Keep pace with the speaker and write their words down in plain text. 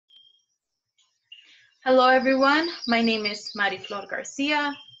Hello everyone, my name is Mariflor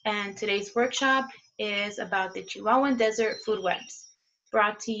Garcia and today's workshop is about the Chihuahuan Desert Food Webs,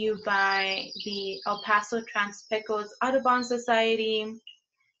 brought to you by the El Paso Trans-Pecos Audubon Society,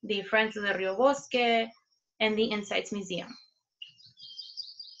 the Friends of the Rio Bosque, and the Insights Museum.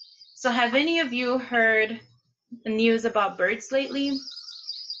 So have any of you heard the news about birds lately?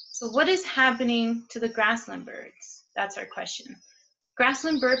 So what is happening to the grassland birds? That's our question.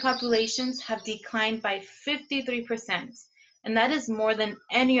 Grassland bird populations have declined by 53%, and that is more than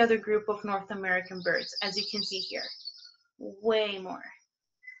any other group of North American birds, as you can see here. Way more.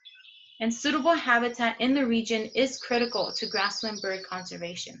 And suitable habitat in the region is critical to grassland bird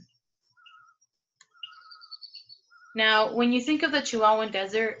conservation. Now, when you think of the Chihuahuan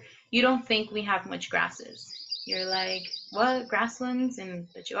Desert, you don't think we have much grasses. You're like, what? Grasslands in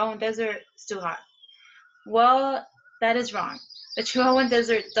the Chihuahuan Desert? It's too hot. Well, that is wrong. The Chihuahuan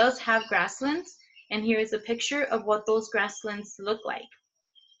Desert does have grasslands, and here is a picture of what those grasslands look like.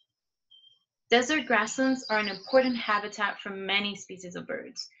 Desert grasslands are an important habitat for many species of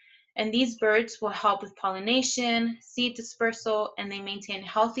birds, and these birds will help with pollination, seed dispersal, and they maintain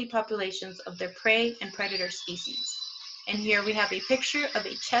healthy populations of their prey and predator species. And here we have a picture of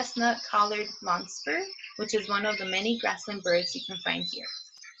a chestnut-collared longspur, which is one of the many grassland birds you can find here.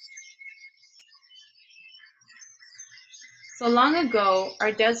 So long ago,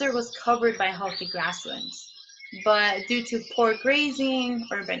 our desert was covered by healthy grasslands, but due to poor grazing,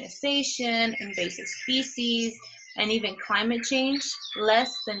 urbanization, invasive species, and even climate change,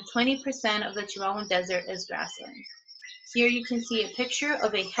 less than 20% of the Chihuahuan Desert is grassland. Here you can see a picture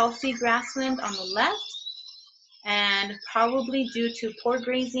of a healthy grassland on the left, and probably due to poor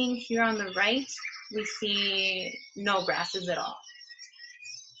grazing here on the right, we see no grasses at all.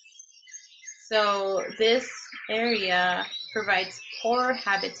 So this area provides poor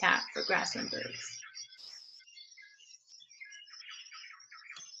habitat for grassland birds.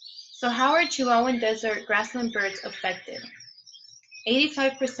 So how are Chihuahuan Desert grassland birds affected?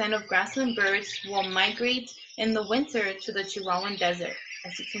 85% of grassland birds will migrate in the winter to the Chihuahuan Desert,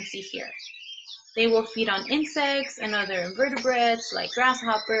 as you can see here. They will feed on insects and other invertebrates like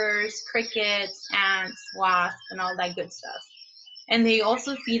grasshoppers, crickets, ants, wasps, and all that good stuff. And they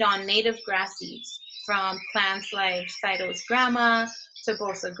also feed on native grass seeds from plants like Cytosgrama,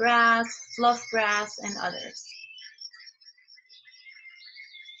 Tobosa grass, fluff grass, and others.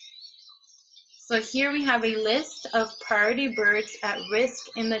 So here we have a list of priority birds at risk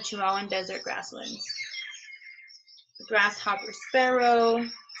in the Chihuahuan Desert grasslands. The grasshopper sparrow,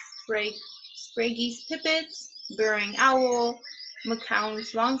 Sprague's pipit, burrowing owl,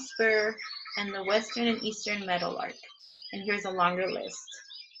 McCown's longspur, and the western and eastern meadowlark. And here's a longer list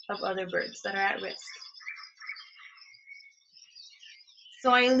of other birds that are at risk.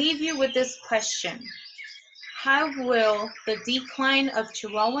 So I leave you with this question. How will the decline of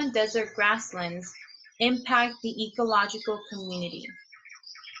Chihuahuan Desert grasslands impact the ecological community?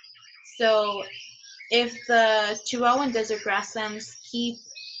 So if the Chihuahuan Desert grasslands keep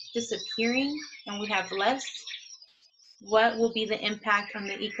disappearing and we have less, what will be the impact on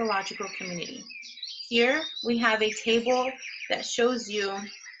the ecological community? Here we have a table that shows you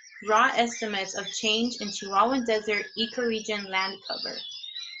raw estimates of change in Chihuahuan Desert ecoregion land cover.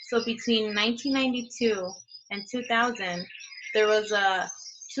 So between 1992 and 2000, there was a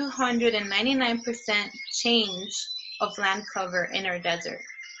 299% change of land cover in our desert.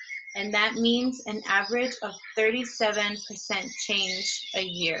 And that means an average of 37% change a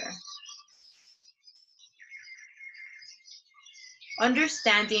year.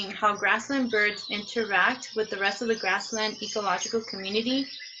 Understanding how grassland birds interact with the rest of the grassland ecological community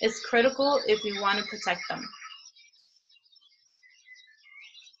is critical if we want to protect them.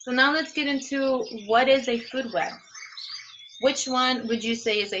 So now let's get into what is a food web. Which one would you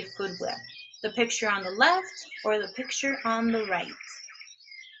say is a food web? The picture on the left or the picture on the right?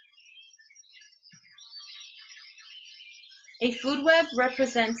 A food web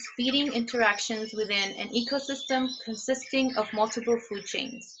represents feeding interactions within an ecosystem consisting of multiple food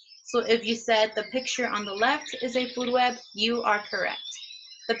chains. So if you said the picture on the left is a food web, you are correct.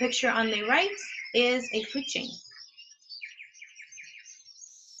 The picture on the right is a food chain.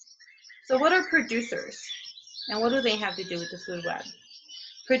 So what are producers? And what do they have to do with the food web?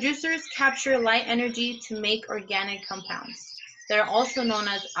 Producers capture light energy to make organic compounds. They're also known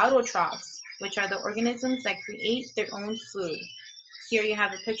as autotrophs, which are the organisms that create their own food. Here you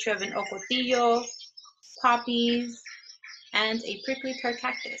have a picture of an ocotillo, poppies, and a prickly pear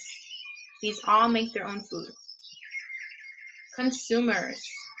cactus. These all make their own food. Consumers.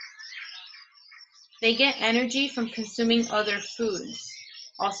 They get energy from consuming other foods,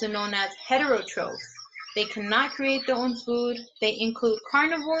 also known as heterotrophs. They cannot create their own food. They include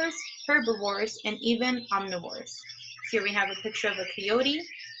carnivores, herbivores, and even omnivores. Here we have a picture of a coyote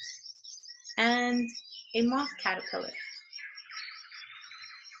and a moth caterpillar.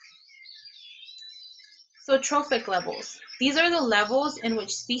 So trophic levels. These are the levels in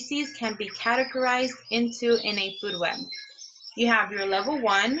which species can be categorized into in a food web. You have your level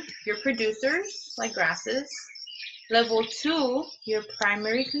 1, your producers, like grasses. Level 2, your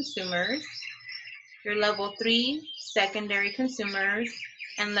primary consumers. Your level 3, secondary consumers.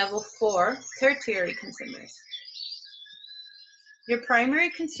 And level 4, tertiary consumers. Your primary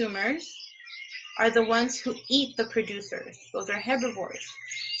consumers are the ones who eat the producers. Those are herbivores.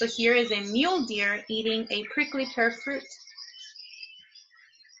 So here is a mule deer eating a prickly pear fruit.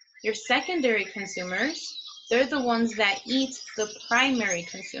 Your secondary consumers, they're the ones that eat the primary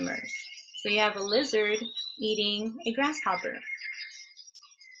consumers. So you have a lizard eating a grasshopper.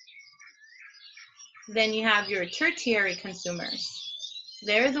 Then you have your tertiary consumers.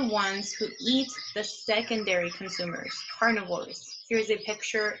 They're the ones who eat the secondary consumers, carnivores. Here's a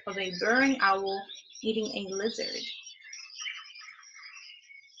picture of a burrowing owl eating a lizard.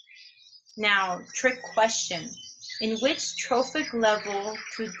 Now, trick question. In which trophic level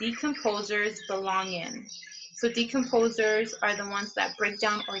do decomposers belong in? So decomposers are the ones that break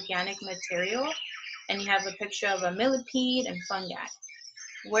down organic material, and you have a picture of a millipede and fungi.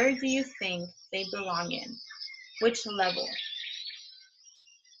 Where do you think they belong in? Which level?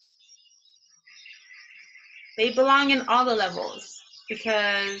 They belong in all the levels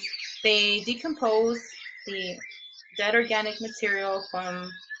because they decompose the dead organic material from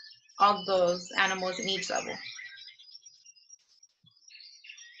all those animals in each level.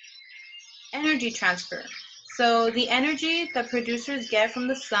 Energy transfer. So the energy that producers get from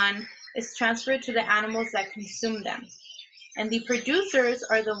the sun is transferred to the animals that consume them. And the producers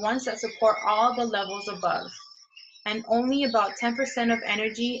are the ones that support all the levels above. And only about 10% of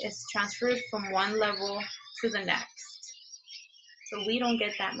energy is transferred from one level to the next. So we don't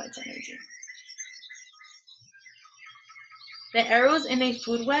get that much energy. The arrows in a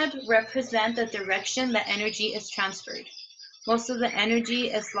food web represent the direction that energy is transferred. Most of the energy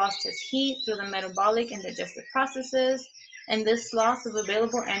is lost as heat through the metabolic and digestive processes, and this loss of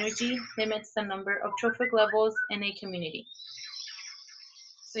available energy limits the number of trophic levels in a community.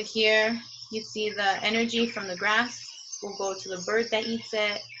 So here you see the energy from the grass will go to the bird that eats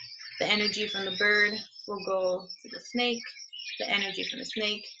it. The energy from the bird will go to the snake. The energy from the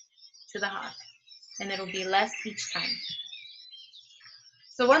snake to the hawk. And it'll be less each time.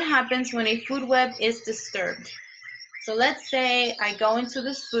 So what happens when a food web is disturbed? So let's say I go into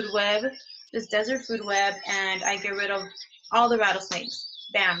this food web, this desert food web, and I get rid of all the rattlesnakes.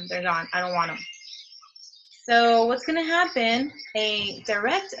 Bam, they're gone. I don't want them. So what's going to happen, a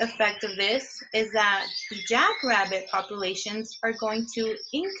direct effect of this is that the jackrabbit populations are going to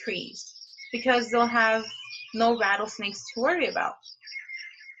increase because they'll have no rattlesnakes to worry about.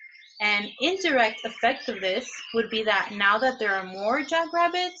 An indirect effect of this would be that now that there are more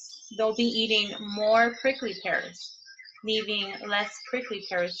jackrabbits, they'll be eating more prickly pears, leaving less prickly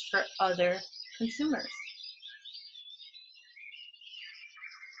pears for other consumers.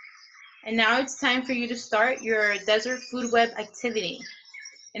 And now it's time for you to start your desert food web activity.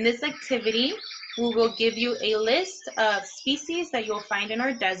 In this activity, we will give you a list of species that you'll find in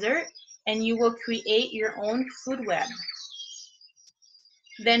our desert, and you will create your own food web.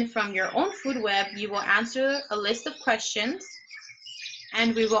 Then from your own food web, you will answer a list of questions,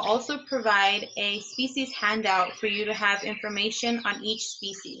 and we will also provide a species handout for you to have information on each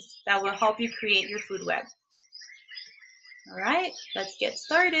species that will help you create your food web. All right, let's get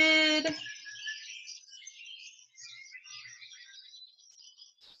started.